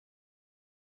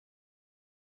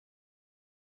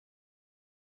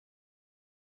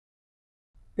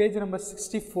Page number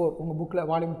 64 உங்கள் புக்கில்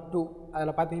volume 2 அதில்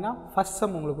பார்த்தீங்கன்னா ஃபஸ்ட்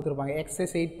சம் உங்களுக்கு கொடுத்துருப்பாங்க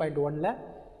exercise 8.1ல்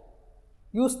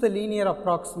use the linear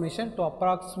approximation to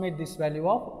approximate this value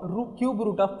of cube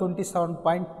root of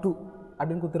 27.2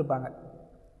 அப்படின்னு கொடுத்துருப்பாங்க.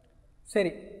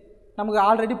 சரி, நமக்கு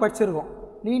ஆல்ரெடி படிச்சிருக்கோம்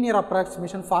லீனியர்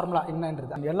அப்ராக்சிமேஷன் ஃபார்முலா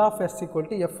என்னன்றது L of S equal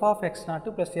to f of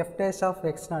x0 plus f dash of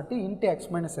x0 into x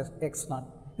minus x0.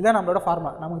 இதுதான் நம்மளோட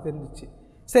formula, நமக்கு தெரிஞ்சிச்சு.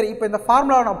 சரி, இப்போ இந்த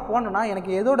ஃபார்முலாவை நான் போனேன்னா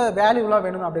எனக்கு எதோட வேல்யூலாம்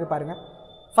வேணும் அப்படின்னு பாருங்கள்.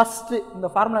 ஃபஸ்ட்டு இந்த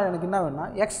ஃபார்முலா எனக்கு என்ன வேணும்னா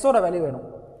எக்ஸோட வேல்யூ வேணும்.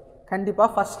 கண்டிப்பாக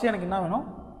ஃபஸ்ட்டு எனக்கு என்ன வேணும்,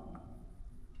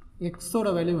 எக்ஸோட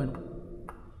வேல்யூ வேணும்.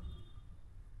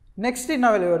 நெக்ஸ்ட்டு என்ன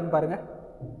வேல்யூ வேணும் பாருங்கள்,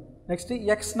 நெக்ஸ்ட்டு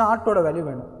எக்ஸ் நாட்டோட வேல்யூ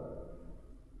வேணும்.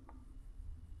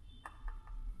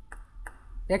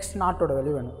 எக்ஸ் நாட்டோட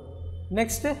வேல்யூ வேணும்.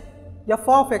 நெக்ஸ்ட்டு எஃப்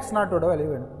ஆஃப் எக்ஸ் நாட்டோட வேல்யூ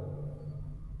வேணும்.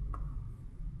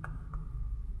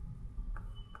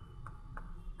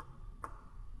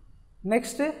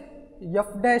 Next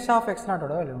F dash of X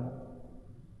நாட்டோட வேல்யூ வேணும்.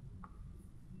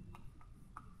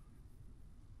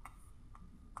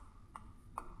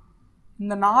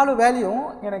 இந்த 4 வேல்யூவும்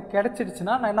எனக்கு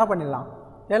கிடச்சிடுச்சுன்னா நான் என்ன பண்ணிடலாம்,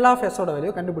 எல் ஆஃப் எஸோட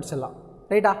வேல்யூ கண்டுபிடிச்சிடலாம்.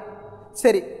 ரைட்டா?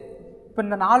 சரி, இப்போ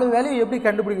இந்த 4 வேல்யூ எப்படி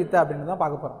கண்டுபிடிக்கிறது அப்படின்னு தான்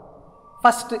பார்க்க போகிறோம்.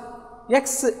 ஃபஸ்ட்டு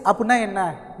எக்ஸ் அப்படின்னா என்ன,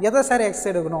 எதை சார் எக்ஸ்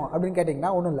எடுக்கணும் அப்படின்னு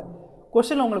கேட்டிங்கன்னா ஒன்றும் இல்லை.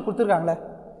 கொஸ்டினில் உங்களுக்கு கொடுத்துருக்காங்களே,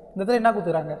 இந்த இடத்துல என்ன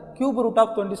கொடுத்துருக்காங்க, கியூப் ரூட்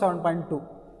ஆஃப் 27.2.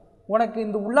 உனக்கு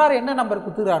இந்த உள்ளார என்ன நம்பர்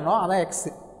கொடுத்துக்கிறானோ அதான் எக்ஸு,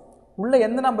 உள்ளே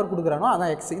எந்த நம்பர் கொடுக்குறானோ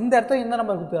அதான் எக்ஸு. இந்த இடத்துல எந்த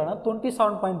நம்பர் கொடுத்துக்கிறானோ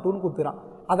 27.2ன்னு கொடுத்துக்கிறான்,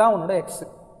 அதான் உன்னோட எக்ஸு.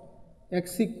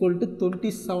 X equal to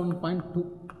 27.2.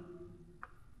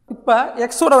 இப்போ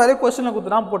எக்ஸோட வேல்யூ கொஸ்டினில்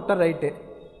கொடுத்துனா போட்டேன், ரைட்டு.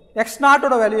 எக்ஸ்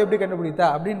நாட்டோட வேல்யூ எப்படி கண்டுபிடித்தா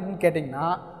அப்படின்னு கேட்டிங்கன்னா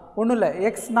ஒன்றும் இல்லை.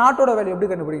 எக்ஸ் நாட்டோட வேல்யூ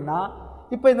எப்படி கண்டுபிடிங்கன்னா,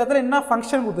 இப்போ இந்த இடத்துல என்ன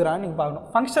ஃபங்க்ஷன் கொடுத்துக்கிறான்னு நீங்கள் பார்க்கணும்.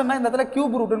 ஃபங்க்ஷன்னா இந்த இடத்துல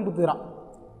கியூப் ரூட்டுன்னு கொடுத்துக்கிறான்,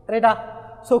 ரைட்டா?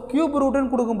 ஸோ கியூப்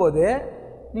ரூட்டுன்னு கொடுக்கும்போது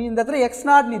நீ இந்த இடத்துல எக்ஸ்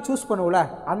நாட் நீ சூஸ் பண்ணுவல,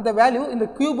 அந்த வேல்யூ இந்த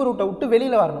கியூப் ரூட்டை விட்டு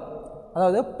வெளியில் வரணும்.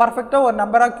 அதாவது பர்ஃபெக்டாக ஒரு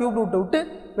நம்பராக கியூப் ரூட்டை விட்டு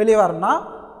வெளியே வரணும்னா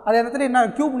அது இடத்துல என்ன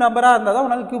கியூப் நம்பராக இருந்தால் தான்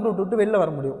உன்னால் கியூப் ரூட் விட்டு வெளியில்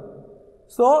வர முடியும்.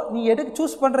 ஸோ நீ எடுத்து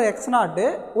சூஸ் பண்ணுற எக்ஸ் நாட்டு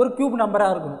ஒரு கியூப்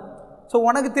நம்பராக இருக்கணும். ஸோ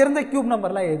உனக்கு தெரிஞ்ச கியூப்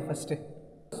நம்பர்லாம் எது first,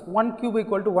 1 cube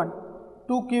equal to 1,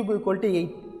 2 cube equal to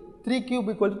 8, 3 cube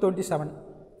equal to 27,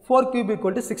 4 cube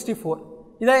equal to 64.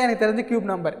 இதான் எனக்கு தெரிஞ்ச கியூப்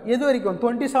நம்பர். எது வரைக்கும்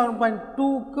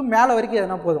 27.2க்கு மேலே வரைக்கும்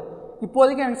எதுனா போதும்.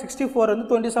 இப்போதைக்கு எனக்கு 64 வந்து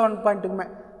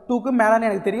 27.2க்கு மேலேன்னு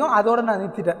எனக்கு தெரியும், அதோடு நான்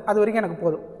நிறுத்திட்டேன், அது வரைக்கும் எனக்கு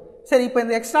போதும். சரி, இப்போ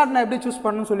இந்த எக்ஸ் நாட் நான் எப்படி சூஸ்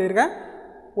பண்ணணும்னு சொல்லியிருக்கேன்.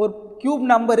 ஒரு கியூப்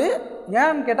நம்பரு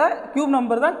ஏன்னு கேட்டால் கியூப்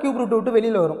நம்பர் தான் கியூப் ரூட்டை விட்டு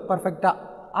வெளியில் வரும் பர்ஃபெக்டாக,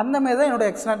 அந்தமாரி தான்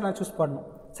என்னோடய எக்ஸ் நாட் நான் சூஸ் பண்ணணும்.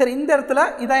 சரி, இந்த இடத்துல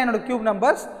இதான் என்னோடய கியூப்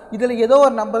நம்பர்ஸ், இதில் ஏதோ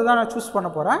ஒரு நம்பர் தான் நான் சூஸ் பண்ண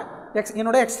போகிறேன்,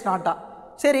 என்னோடய எக்ஸ் நாட்டா.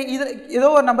 சரி, இதில் ஏதோ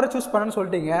ஒரு நம்பரை சூஸ் பண்ணணும்னு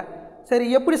சொல்லிட்டீங்க. சரி,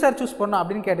 எப்படி சார் சூஸ் பண்ணணும்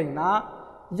அப்படின்னு கேட்டிங்கன்னா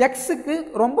எக்ஸுக்கு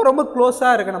ரொம்ப ரொம்ப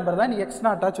க்ளோஸாக இருக்க நம்பர் தான் நீ எக்ஸ்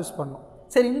நாட்டாக சூஸ் பண்ணணும்.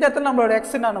 சரி, இந்த இடத்துல நம்மளோட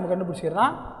எக்ஸ் நான் நம்ம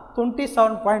கண்டுபிடிச்சிக்கிறோம்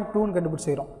 27.2ன்னு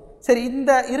கண்டுபிடிச்சிக்கிறோம். சரி,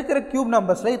 இந்த இருக்கிற கியூப்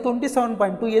நம்பர்ஸில்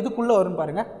 27.2 எதுக்குள்ளே வரும்னு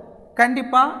பாருங்கள்.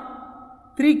 கண்டிப்பாக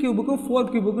 3 கியூபுக்கும் 4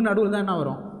 கியூபுக்கும் நடுவில் தான் என்ன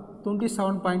வரும்,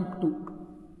 27.2.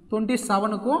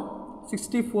 27க்கும்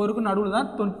 64க்கும் நடுவில் தான்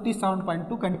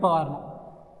 27.2 கண்டிப்பாக வரணும்.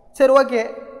 சரி, ஓகே.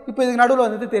 இப்போ இதுக்கு நடுவில்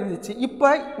வந்துட்டு தெரிஞ்சிச்சு. இப்போ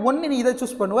ஒன்று நீ இதை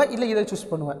சூஸ் பண்ணுவேன், இல்லை இதை சூஸ்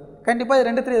பண்ணுவேன். கண்டிப்பாக இது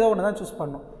ரெண்டுத்துல ஏதோ ஒன்று தான் சூஸ்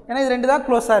பண்ணணும், ஏன்னா இது ரெண்டு தான்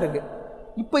க்ளோஸாக இருக்குது.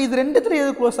 இப்போ இது ரெண்டுத்துல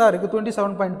எது க்ளோஸாக இருக்குது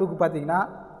 27.2க்கு பார்த்தீங்கன்னா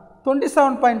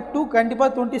 27.2 கண்டிப்பாக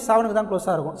 27க்கு தான்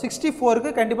க்ளோஸாக இருக்கும், 64க்கு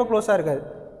கண்டிப்பாக க்ளோஸாக இருக்காது.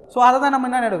 ஸோ அதை தான் நம்ம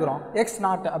என்ன எடுக்கிறோம், எக்ஸ்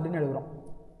நாட் அப்படின்னு எடுக்கிறோம்.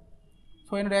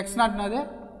 ஸோ என்னோடய எக்ஸ் நாட்னாது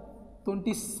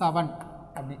 27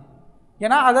 அப்படி.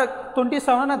 ஏன்னா அதை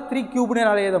 27 நான் 3 கியூப்னு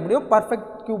என்னால் எழுத முடியும்,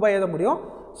 பர்ஃபெக்ட் கியூபாக எழுத முடியும்.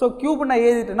 ஸோ கியூப் நான்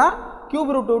எழுதிட்டேன்னா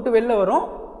கியூப் ரூட் விட்டு வெளில வரும்,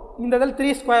 இந்த இதில்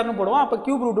 3 ஸ்கொயர்னு போடுவோம், அப்போ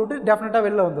கியூப் ரூட் விட்டு டெஃபினட்டாக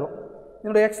வெளில வந்துடும்.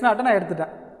 என்னோடய எக்ஸ் நாட்டை நான்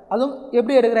எடுத்துட்டேன். அதுவும்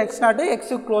எப்படி எடுக்கிறேன், எக்ஸ் நாட்டு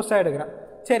எக்ஸுக்கு க்ளோஸாக எடுக்கிறேன்.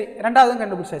 சரி, ரெண்டாவதும்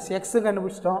கண்டுபிடிச்சாச்சு, எக்ஸும்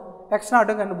கண்டுபிடிச்சிட்டோம், எக்ஸ்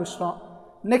நாட்டும் கண்டுபிடிச்சிட்டோம்.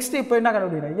 நெக்ஸ்ட்டு இப்போ என்ன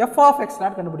கண்டுபிடிக்கணும், எஃப் ஆஃப் எக்ஸ்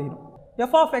நாட் கண்டுபிடிக்கணும்.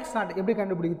 எஃப் ஆஃப் எக்ஸ் நாட் எப்படி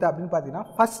கண்டுபிடிக்குது அப்படின்னு பார்த்தீங்கன்னா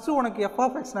ஃபஸ்ட்டு உனக்கு எஃப்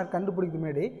ஆஃப் எக்ஸ் நாட் கண்டுபிடிக்கும்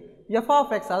முன்னாடி எஃப்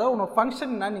ஆஃப் எக்ஸ் அதாவது உன்னோட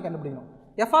ஃபங்க்ஷன் என்ன நீ கண்டுபிடிக்கணும்.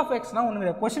 எஃப் ஆஃப் எக்ஸ்னால்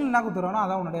உன்னுடைய கொஷின் என்ன கொடுத்துருவானோ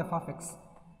அதான் உன்னோட எஃப் ஆஃப் எக்ஸ்.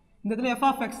 இந்த இடத்துல எஃப்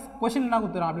ஆஃப் எக்ஸ் கொஷின் என்ன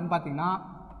கொடுத்துருவான் அப்படின்னு பார்த்தீங்கன்னா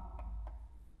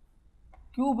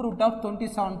கியூப் ரூட் ஆஃப்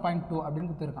 27.2 அப்படின்னு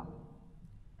கொடுத்துருக்கான்,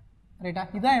 ரைட்டா?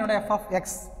 இதுதான் என்னோட எஃப் ஆஃப்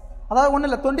எக்ஸ். அதாவது ஒன்றும்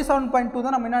இல்லை, 27.2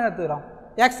 தான் நம்ம என்ன எடுத்துக்கிறோம்,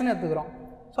 எக்ஸ்ன்னு எடுத்துக்கிறோம்.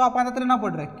 ஸோ அப்போ அந்த இடத்துல என்ன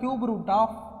போட்டுறேன், கியூப் ரூட்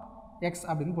ஆஃப் எக்ஸ்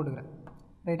அப்படின்னு போட்டுக்கிறேன்,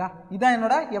 ரைட்டா? இதுதான்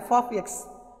என்னோட எஃப் ஆஃப் எக்ஸ்.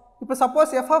 இப்போ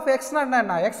சப்போஸ் எஃப் ஆஃப் எக்ஸ்னா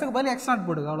என்ன, எக்ஸுக்கு பதில் எக்ஸ் நாட்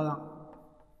போடுங்க, அவ்வளோதான்.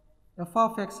 F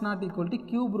of X not equal to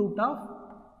cube root of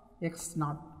X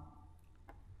not.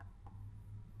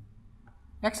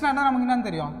 X நாட்னா நமக்கு என்னன்னு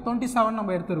தெரியும், 27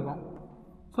 நம்ம எடுத்துருக்கோம்.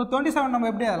 ஸோ 27 நம்ம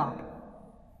எப்படி எழுதலாம்,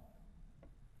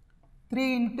 3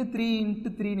 × 3 ×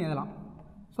 3ன்னு எழுதலாம்.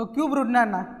 ஸோ கியூப் ரூட்னா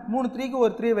என்ன, 3 3க்கு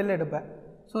ஒரு 3 வெளில எடுப்பேன்.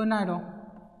 ஸோ என்ன ஆகிடும்,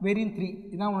 வெரின் 3.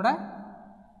 இதுதான் உன்னோட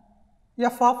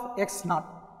F of X not.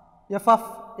 F of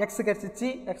x கிடச்சிச்சு,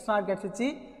 x0 கிடச்சிச்சு,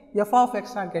 f of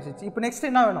x0 கிடச்சிச்சு. இப்போ நெக்ஸ்ட்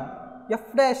என்ன வேணும்? f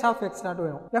dash of x0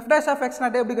 வேணும். f dash of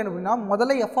x0 எப்படி கண்டுபிடினா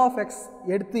முதல்ல f of x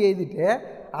எடுத்து எழுதிட்டு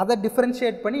அதை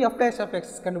டிஃபரன்ஷியேட் பண்ணி f dash of x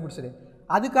கண்டுபிடிச்சிடு.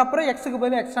 அதுக்கப்புறம் xக்கு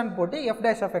பதில் x0 போட்டு f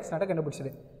dash of x0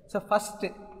 கண்டுபிடிச்சிடு. So first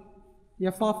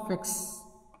f of x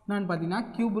என்னன்னு பார்த்தீங்கன்னா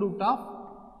கியூப் ரூட் ஆஃப்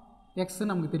எக்ஸ்ன்னு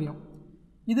நமக்கு தெரியும்.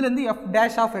 இதுலேருந்து f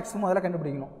dash of x முதல்ல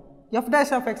கண்டுபிடிக்கணும். f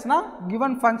dash of xனா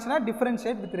கிவன் ஃபங்க்ஷனை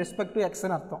டிஃபரன்ஷியேட் வித் ரெஸ்பெக்ட் டு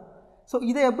எக்ஸ்ன்னு அர்த்தம். ஸோ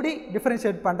இதை எப்படி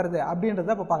டிஃபரன்ஷியேட் பண்ணுறது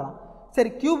அப்படின்றத இப்போ பார்க்கலாம். சரி,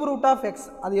 கியூப் ரூட் ஆஃப் எக்ஸ்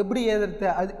அது எப்படி எழுதுறது?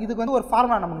 அது இதுக்கு வந்து ஒரு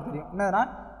ஃபார்முலா நமக்கு தெரியும். என்னதுன்னா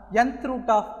nth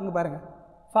ரூட் ஆஃப், இங்கே பாருங்கள்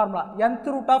formula, nth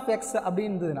root of X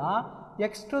அப்படின்றதுனா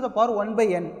X to the power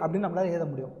 1/n அப்படின்னு நம்மளால் எழுத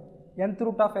முடியும். nth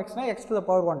root of எக்ஸ்னா X to the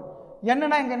power 1.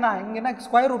 என்னன்னா இங்கே என்ன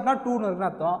ஸ்கொயர் ரூட்னா 2ன்னு இருக்குன்னு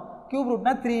அர்த்தம், கியூப்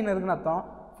ரூட்னா 3ன்னு இருக்குன்னு அர்த்தம்,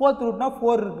 ஃபோர்த் ரூட்னா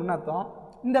 4 இருக்குன்னு அர்த்தம்.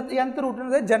 இந்த nth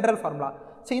ரூட்ன்றது ஜென்ரல் ஃபார்முலா.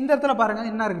 ஸோ இந்த இடத்துல பாருங்கள்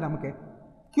என்ன இருக்குது, நமக்கு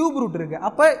கியூப் ரூட் இருக்குது.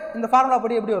 அப்போ இந்த ஃபார்முலா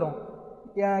படி எப்படி வரும்?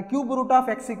 Cube root of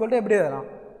X equal to எப்படி எழுதலாம்?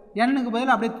 n-க்கு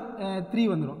பதில் அப்படியே 3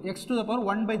 வந்துடும், எக்ஸ் டு த பவர்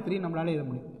 1/3 நம்மளால் எழுத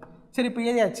முடியும். சரி, இப்போ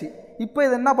எழுதியாச்சு. இப்போ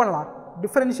இது என்ன பண்ணலாம்?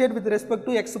 Differentiate with respect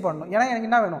to X பண்ணணும். ஏன்னா எனக்கு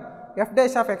என்ன வேணும்? f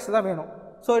dash of x தான் வேணும்.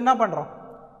 ஸோ என்ன பண்ணுறோம்?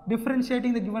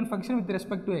 Differentiating the given function with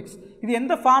respect to X. இது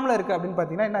எந்த ஃபார்மில் இருக்குது அப்படின்னு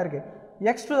பார்த்தீங்கன்னா என்ன இருக்குது?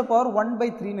 எக்ஸ் டு த பவர்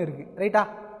 1/3ன்னு இருக்குது, ரைட்டா?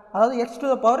 அதாவது எக்ஸ் டு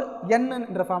த பவர்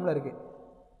n-ன்ற ஃபார்மில் இருக்குது.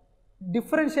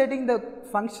 டிஃபரன்ஷியேட்டிங் த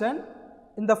ஃபங்க்ஷன்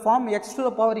இந்த form X to the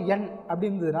power n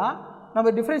அப்படின்றதுனா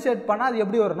நம்ம டிஃபரன்ஷியேட் பண்ணால் அது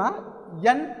எப்படி வரும்னா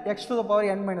n X to the power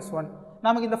n-1.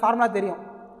 நமக்கு இந்த ஃபார்முலா தெரியும்.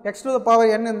 X to the power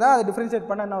n இருந்தால் அதை டிஃபரன்ஷியேட்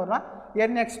பண்ண என்ன வரும்னா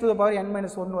n X to the power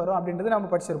n-1 வரும் அப்படின்றது நம்ம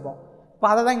படிச்சிருப்போம். இப்போ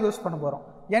அதை தான் இங்கே யூஸ் பண்ண போகிறோம்.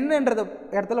 n-ன்றது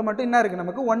இடத்துல மட்டும் என்ன இருக்குது?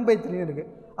 நமக்கு 1/3 இருக்குது.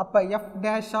 அப்போ f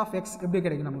dash of x எப்படி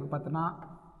கிடைக்கும் நமக்கு பார்த்தோன்னா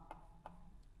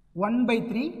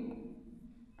 1/3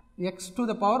 x to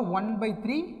the power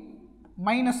 1/3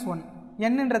 minus 1.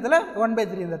 n-ன்றதுல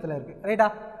 1/3 இந்த இடத்துல இருக்குது, ரைட்டா?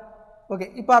 ஓகே,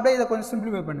 இப்போ அப்படியே இதை கொஞ்சம்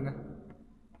சிம்பிளிஃபை பண்ணுங்கள்.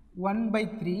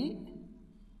 1/3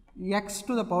 x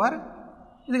to the power,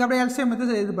 இதுக்கு அப்படியே எல்சிஎம்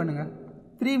எடுத்து இது பண்ணுங்கள்.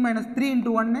 3 minus 3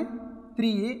 into 1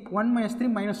 3, 1 minus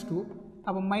 3 minus 2,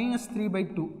 அப்போ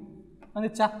 -3/2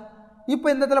 வந்துச்சா? இப்போ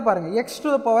இந்த இடத்துல பாருங்கள் x to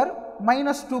the power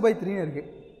 -2/3 இருக்குது.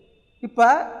 இப்போ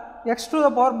x to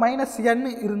the power -n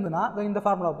இருந்துன்னா இந்த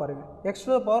ஃபார்முலா பாருங்கள், x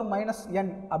to the power -n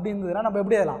அப்படி இருந்ததுன்னா நம்ம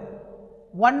எப்படி எழுதலாம்?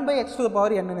 1/x to the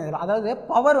power n எழுதலாம். அதாவது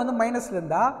பவர் வந்து மைனஸில்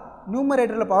இருந்தால்,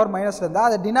 நியூமரேட்டரில் பவர் மைனஸில் இருந்தால்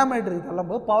அதை டினாமினேட்டருக்கு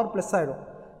தள்ளும்போது பவர் ப்ளஸ் ஆகிடும்.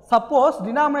 சப்போஸ்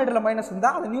டினாமினேட்டரில் மைனஸ்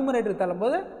இருந்தால் அதை நியூமரேட்டருக்கு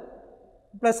தள்ளும்போது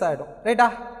ப்ளஸ் ஆகிடும், ரைட்டா?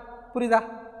 புரியுதா?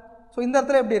 ஸோ இந்த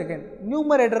இடத்துல எப்படி இருக்குது?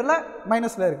 நியூமரேட்டரில்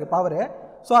மைனஸில் இருக்குது பவர்.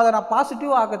 ஸோ அதை நான்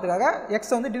பாசிட்டிவ் ஆக்கிறதுக்காக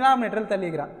எக்ஸை வந்து டினாமினேட்டரில்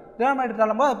தள்ளிக்கிறேன். டினாமினேட்டர்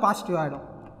தள்ளும்போது அது பாசிட்டிவ் ஆகிடும்.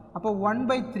 அப்போ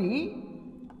 1/3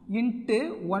 into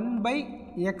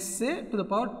 1/x to the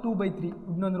power 2/3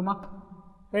 இப்படின்னு வந்துருமா,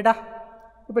 ரைட்டா?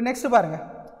 இப்போ நெக்ஸ்ட் பாருங்கள்,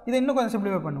 இதை இன்னும் கொஞ்சம்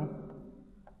சிம்பிளிஃபை பண்ணுவோம்.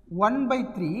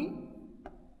 1/3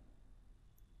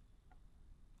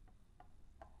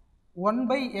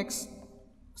 1/x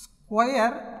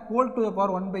square whole to the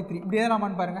power 1/3 இப்படி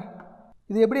எழுதலாமான்னு பாருங்கள்.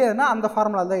 இது எப்படி எழுதுனா அந்த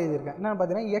ஃபார்முலா தான் எழுதியிருக்கேன். என்னென்னு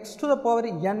பார்த்தீங்கன்னா x to the power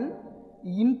n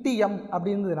into m அப்படி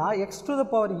இருந்ததுன்னா x to the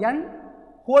power n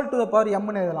whole to the power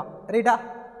mன்னு எழுதலாம், ரைட்டா?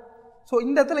 ஸோ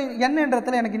இந்த இடத்துல n-ன்ற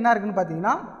இடத்துல எனக்கு என்ன இருக்குதுன்னு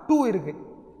பார்த்தீங்கன்னா 2 இருக்குது,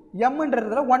 m-ன்ற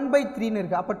இடத்துல 1/3ன்னு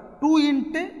இருக்குது. அப்போ 2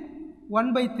 இன்ட்டு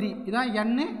 1/3 இதான்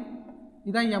n,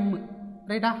 இதான் m,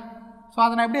 ரைட்டா? ஸோ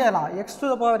அதை நான் எப்படி எழுதலாம்? x to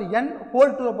the power n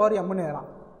whole to the power mன்னு எழுதலாம்.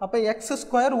 அப்போ x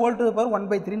square whole to the power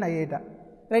 1/3 நான் எழுதிட்டேன்,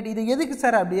 ரைட்? இது எதுக்கு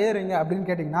சார் அப்படி எழுதுறீங்க அப்படின்னு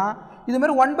கேட்டிங்கன்னா,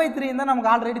 இதுமாதிரி 1/3 இருந்தால்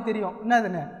நமக்கு ஆல்ரெடி தெரியும்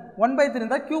என்னதுன்னு. 1/3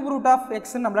 இருந்தால் கியூப் ரூட் ஆஃப்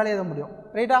எக்ஸ்ன்னு நம்மளால் எழுத முடியும்,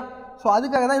 ரைட்டா? ஸோ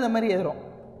அதுக்காக தான் இந்த மாதிரி எழுதுகிறோம்.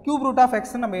 கியூப் ரூட் ஆஃப்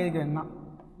எக்ஸ்ன்னு நம்ம எழுதிக்க வேண்டாம்.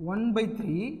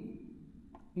 1/3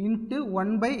 into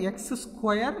 1/x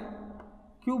square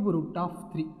cube root of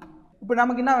 3. இப்போ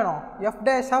நமக்கு என்ன வேணும்? f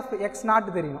dash of x0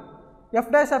 தெரியணும். f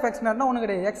dash of x0னா ஒன்று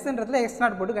கிடையாது, எக்ஸ்ன்றதுல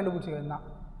x0 போட்டு கண்டுபிடிச்சிக்க வேண்டாம்.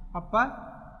 அப்போ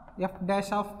f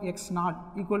dash of x0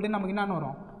 equal to நமக்கு என்னென்னு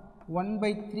வரும்?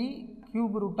 1/3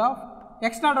 கியூப் ரூட் ஆஃப்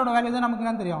x0ஓட வேல்யூ தான் நமக்கு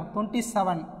என்ன தெரியும்?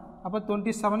 27. அப்போ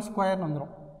 27 ஸ்கொயர்னு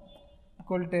வந்துடும்.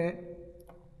 Equal to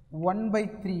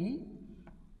 1/3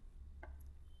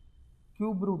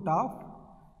 cube root of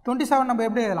 27 நம்ம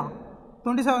எப்படி எழுதலாம்?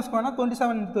 27 ஸ்கொயர்னா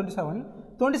 27 இன்ட்டு 27.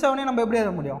 27 நம்ம எப்படி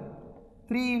எழுத முடியும்?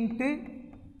 3 இன்ட்டு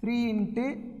 3 இன்ட்டு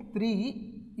 3,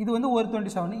 இது வந்து ஒரு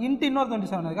 27 இன்ட்டு இன்னொரு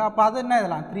 27 இருக்குது. அப்போ அது என்ன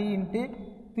எழுதலாம்? 3 இன்ட்டு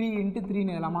 3 இன்ட்டு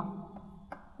 3ன்னு எழுதலாமா?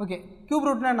 ஓகே, கியூப்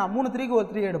ரூட்னா என்ன? 3 3க்கு ஒரு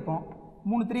 3 எடுப்போம்,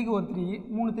 3 3க்கு ஒரு 3,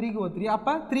 3 3க்கு ஒரு 3,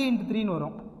 அப்போ 3 இன்ட்டு 3ன்னு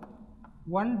வரும்.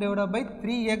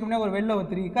 1/3 ஏற்கனவே ஒரு வெளில ஒரு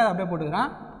 3 இருக்குது, அதை அப்படியே போட்டுக்கிறேன்.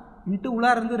 இன்ட்டு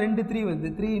உள்ளார இருந்து 2 3 வருது,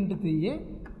 3 இன்ட்டு 3.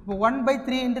 இப்போ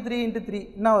 1/3 இன்ட்டு 3 இன்ட்டு 3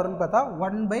 என்ன வரும்னு பார்த்தா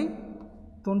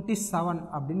 1/27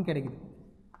 அப்படின்னு கிடைக்குது,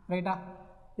 ரைட்டா?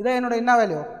 இதான் என்னோட என்ன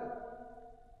value?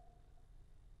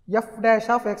 f dash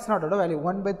of x0ஓட value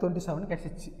 1/27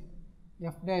 கிடைச்சிச்சு.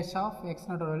 f dash of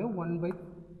x0 value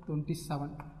 1/27.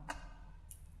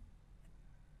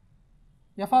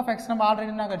 f of x நம்ம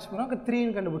ஆல்ரெடி என்ன கண்டுபிடிச்சிக்கிறோம் 3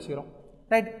 ன்னு கண்டுபிடிச்சிக்கிறோம்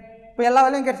ரைட். இப்போ எல்லா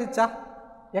வேலையும் கிடைச்சிச்சா?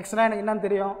 x0 எனக்கு என்னன்னு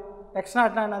தெரியும்,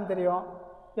 x0 என்னன்னு தெரியும்,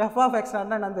 f of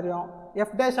x0 என்னன்னு தெரியும்,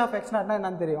 f dash of x0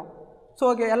 என்னன்னு தெரியும். ஸோ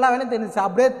ஓகே எல்லா வேலையும் தெரிஞ்சிச்சு.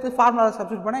 அப்படியே ஃபார்முலாவை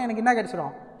சப்ஸ்டிட் பண்ணால் எனக்கு என்ன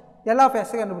கிடைச்சிடும், எல்லா ஆஃப்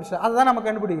எக்ஸ் கண்டுபிடிச்சோம். அதுதான் நம்ம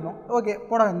கண்டுபிடிக்கணும். ஓகே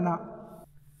போட வேண்டாம்.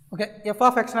 ஓகே எஃப்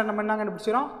ஆஃப் எக்ஸ் நம்ம என்ன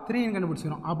கண்டுபிடிச்சிடும் 3ன்னு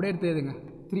கண்டுபிடிச்சிடும். அப்படியே எடுத்து எழுதுங்க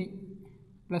 3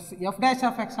 plus F dash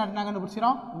of X என்ன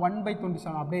கண்டுபிடிச்சிடும்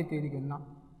 1/27. அப்படியே எழுதிக்கணும்.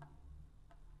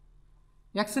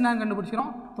 எக்ஸ் என்ன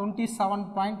கண்டுபிடிச்சிடும்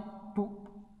 27.2.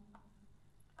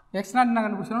 எக்ஸ் என்ன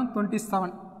கண்டுபிடிச்சிடும்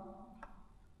 27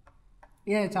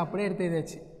 ஏச்சு. அப்படியே எடுத்து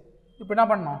எழுதாச்சு. இப்போ என்ன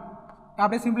பண்ணோம்,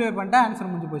 அப்படியே சிம்பிளிஃபை பண்ணிட்டு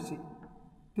ஆன்சர் முடிஞ்சு போச்சு.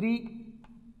 3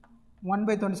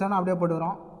 1/27 அப்படியே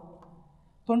போட்டுக்கிறோம்.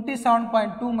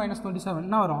 27.2 - 27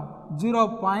 என்ன வரும்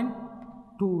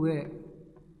 0.2.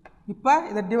 இப்போ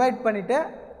இதை டிவைட் பண்ணிவிட்டு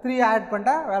 3 ஆட்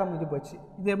பண்ணிட்டா வேலை முடிஞ்சு போச்சு.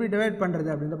 இது எப்படி டிவைட் பண்ணுறது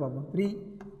அப்படின்னு பார்ப்போம். 3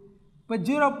 இப்போ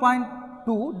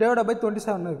 0.2 /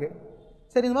 27 இருக்குது.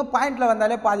 சரி இந்த மாதிரி பாயிண்டில்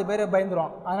வந்தாலே பாதி பேர்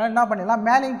பயந்துடும். அதனால் என்ன பண்ணிடலாம்,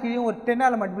 மேலேயும் கீழே ஒரு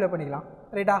 10ஆல் மல்டிப்ளை பண்ணிக்கலாம்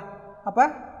ரைட்டா. அப்போ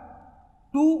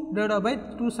 2 /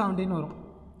 217 வரும்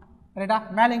ரைட்டா.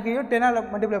 மேலேயும் கீழே 10ஆல்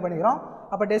மல்டிப்ளை பண்ணிக்கிறோம்.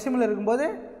 அப்போ டெசிமல் இருக்கும்போது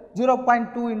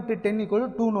 0.2 × 10 =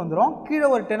 2ன்னு வந்துடும். கீழே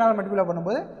ஒரு 10ஆல் மல்டிப்ளை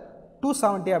பண்ணும்போது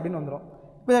 270 அப்படின்னு வந்துடும்.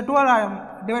 இப்போ இதை 2ஆல்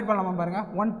டிவைட் பண்ணலாமா பாருங்கள்.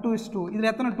 1 2 is 2. இதில்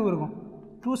எத்தனை 2 இருக்கும்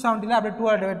 270 அப்படியே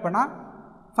 2ஆல் டிவைட் பண்ணால்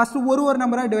ஃபஸ்ட்டு ஒரு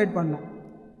நம்பராக டிவைட் பண்ணணும்.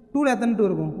 2ல் எத்தனை 2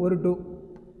 இருக்கும், ஒரு 2.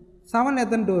 7ல்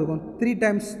எத்தனை 2 இருக்கும், 3 ×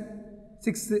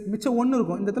 6 மிச்சம் 1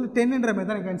 இருக்கும். இந்த இடத்துல 10ன்ற மாதிரி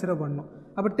தான் கன்சிடர் பண்ணணும்.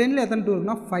 அப்போ 10ல் எத்தனை 2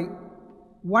 இருக்குன்னா 5.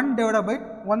 1 /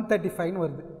 135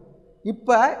 வருது.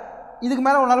 இப்போ இதுக்கு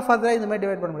மேலே உன்னால் ஃபர்தராக இந்த மாதிரி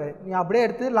டிவைட் பண்ண முடியாது. நீ அப்படியே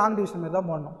எடுத்து லாங் டிவிஷன் மாதிரி தான்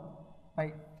போடணும்.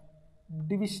 5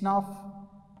 டிவிஷன் ஆஃப்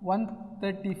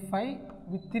 135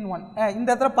 within 1. இந்த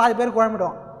இடத்துல பாதி பேர்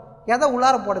குழம்பிடும். எதை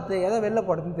உள்ளார போடுறது எதை வெளில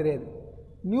போடுறதுன்னு தெரியாது.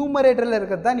 நியூமரேட்டரில்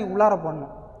இருக்கிறது தான் நீ உள்ளார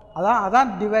போடணும். அதான்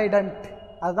டிவைடண்ட்,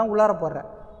 அதுதான் உள்ளார போடுற.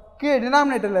 கீழே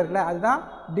டினாமினேட்டரில் இருக்குல்ல அதுதான்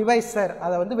டிவைசர்,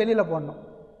 அதை வந்து வெளியில் போடணும்.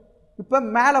 இப்போ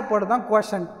மேலே போடுறது தான்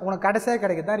கோஷன், உனக்கு கடைசியாக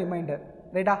கிடைக்கிறது தான் ரிமைண்டர்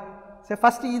ரைட்டா. சரி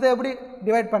ஃபஸ்ட்டு இதை எப்படி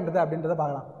டிவைட் பண்ணுறது அப்படின்றத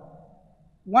பார்க்கலாம்.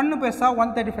 1 பெருசா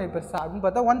 135 பெருசா அப்படின்னு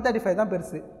பார்த்தா 135 தான்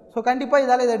பெருசு. ஸோ கண்டிப்பாக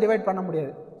இதால் இதை டிவைட் பண்ண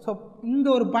முடியாது. ஸோ இங்கே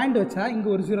ஒரு பாயிண்ட் வச்சா இங்கே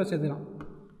ஒரு 0 சேர்த்துக்கலாம்.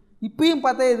 இப்பயும்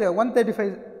பார்த்தா இது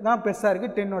 135 தான் பெருசாக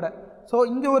இருக்குது 10ஓட. ஸோ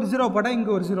இங்கே ஒரு 0 போட்டால்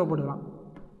இங்கே ஒரு 0 போட்டுக்கலாம்.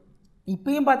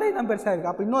 இப்பயும் பார்த்தா இதுதான் பெருசாக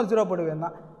இருக்குது. அப்போ இன்னொரு 0 போட்டு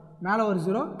வேண்டாம். மேலே ஒரு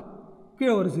 0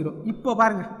 கீழே ஒரு 0. இப்போ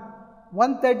பாருங்கள்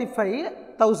 135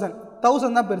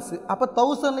 1000 தான் பெருசு. அப்போ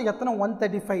 1000ல் எத்தனை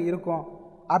 135 இருக்கும்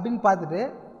அப்படின்னு பார்த்துட்டு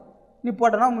நீ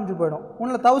போட்டனா முடிஞ்சு போயிடும்.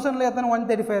 உன்னில் 1000ல் எத்தனை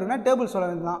 135 இருக்குன்னா டேபிள் சொல்ல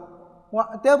வேண்டியதான்.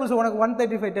 டேபிள்ஸ் உனக்கு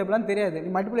 135 டேபிள்லாம் தெரியாது, நீ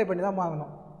மல்டிப்ளை பண்ணி தான்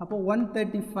பார்க்கணும். அப்போ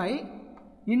 135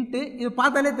 இன்ட்டு இது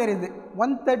பார்த்தாலே தெரியுது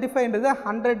 135ன்றது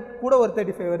 100 கூட ஒரு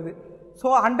 35 வருது. ஸோ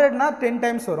 100னா 10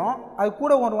 டைம்ஸ் வரும். அது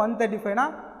கூட ஒரு 135னா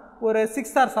ஒரு 6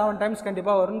 or 7 டைம்ஸ்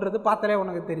கண்டிப்பாக வருன்றது பார்த்தாலே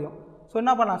உனக்கு தெரியும். ஸோ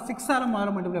என்ன பண்ணலாம் 6ஆல்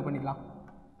முதல்ல மல்டிப்ளை பண்ணிக்கலாம்.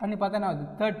 பண்ணி பார்த்தா என்ன ஆகுது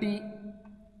 30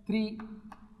 3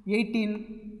 18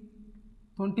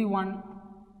 21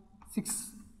 6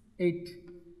 8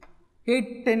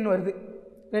 10 வருது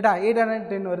ரைட்டா.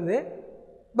 810 வருது.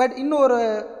 பட் இன்னும் ஒரு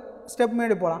ஸ்டெப்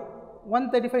முன்னாடி போகலாம்.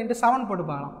 135 × 7 போட்டு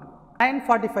பார்க்கலாம்.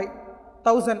 945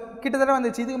 1000 கிட்டத்தட்ட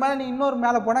வந்துச்சு. இதுக்கு மேலே நீ இன்னொரு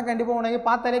மேலே போனால் கண்டிப்பாக உனக்கு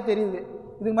பார்த்தாலே தெரியுது.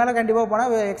 இதுக்கு மேலே கண்டிப்பாக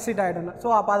போனால் எக்ஸிட் ஆகிடணும். ஸோ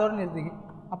அப்போ அதோட நிறுத்திக்கு.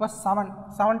 அப்போ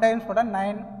 7 டைம்ஸ் போட்டால்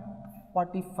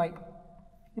 945.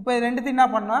 இப்போ இது ரெண்டுத்தையும் என்ன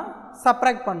பண்ணால்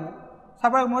சப்ராக்ட் பண்ணணும்.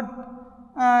 சப்ராக்ட் போது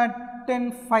 10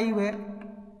 5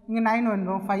 இங்கே 9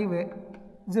 வந்துடும் 5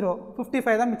 0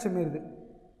 55 தான் மிச்சம் இருக்குது.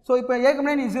 ஸோ இப்போ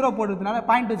ஏற்கனவே நீ 0 போடுறதுனால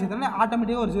பாயிண்ட் வச்சுருந்தனால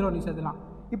ஆட்டோமேட்டிக்காக ஒரு 0 நீ சேர்த்துலாம்.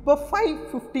 இப்போ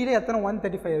 550ல் எத்தனை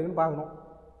 135 இருக்குன்னு பார்க்கணும்.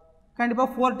 கண்டிப்பாக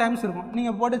 4 டைம்ஸ் இருக்கும்.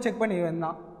 நீங்கள் போட்டு செக் பண்ணி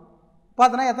வேண்டாம்.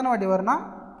 பார்த்தோன்னா எத்தனை வாட்டி வரும்னா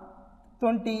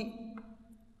 20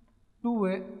 2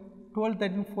 12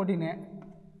 13 14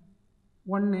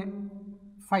 1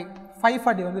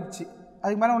 540 வந்துடுச்சு.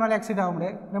 அதுக்கு மேலே உன்னால் எக்ஸிட் ஆக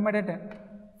முடியாது. ரிமைண்டர் 10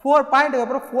 4 பாயிண்ட்டுக்கு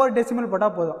அப்புறம் 4 டெசிமல்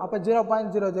போட்டால் போதும். அப்போ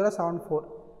 0.0074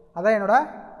 அதான் என்னோட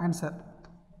ஆன்சர்.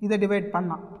 இதை டிவைட்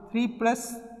பண்ணலாம் 3 +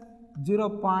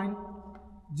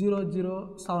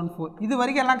 0.0074. இது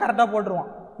வரைக்கும் எல்லாம் கரெக்டாக போட்டுருவோம்.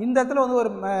 இந்த இடத்துல வந்து ஒரு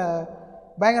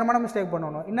பயங்கரமான மிஸ்டேக்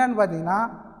பண்ணணும். என்னன்னு பார்த்தீங்கன்னா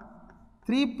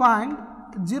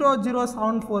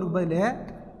 3.0074க்கு பதில்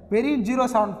வெறும்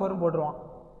 074 போட்டுருவான்.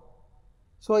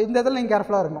 ஸோ இந்த இடத்துல நீங்கள்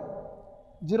கேர்ஃபுல்லாக இருக்கணும்.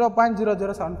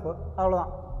 0.0074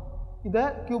 அவ்வளோதான். இதை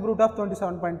க்யூப் ரூட் ஆஃப்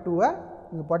 27.2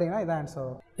 நீங்கள் போட்டிங்கன்னா இதான் ஆன்சர்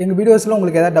வரும். எங்கள் வீடியோஸில்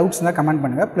உங்களுக்கு ஏதாவது டவுட்ஸ் இருந்தால் கமெண்ட்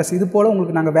பண்ணுங்கள். ப்ளஸ் இது போல்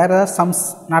உங்களுக்கு நாங்கள் வேறு ஏதாவது சம்ஸ்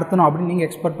நடத்தணும் அப்படின்னு நீங்கள்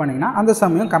எக்ஸ்பெக்ட் பண்ணிங்கன்னா அந்த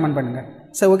சம்மையும் கமெண்ட் பண்ணுங்கள்.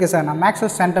 சரி ஓகே சார் நான்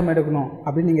மேக்ஸஸ் சென்டம் எடுக்கணும்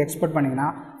அப்படின்னு நீங்கள் எக்ஸ்பெக்ட் பண்ணிங்கன்னா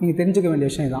நீங்கள் தெரிஞ்சுக்க வேண்டிய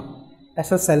விஷயம் இதுதான்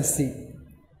SSLC.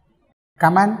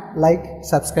 comment, like,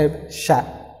 subscribe, share.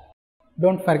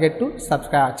 Don't forget to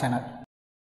subscribe our channel.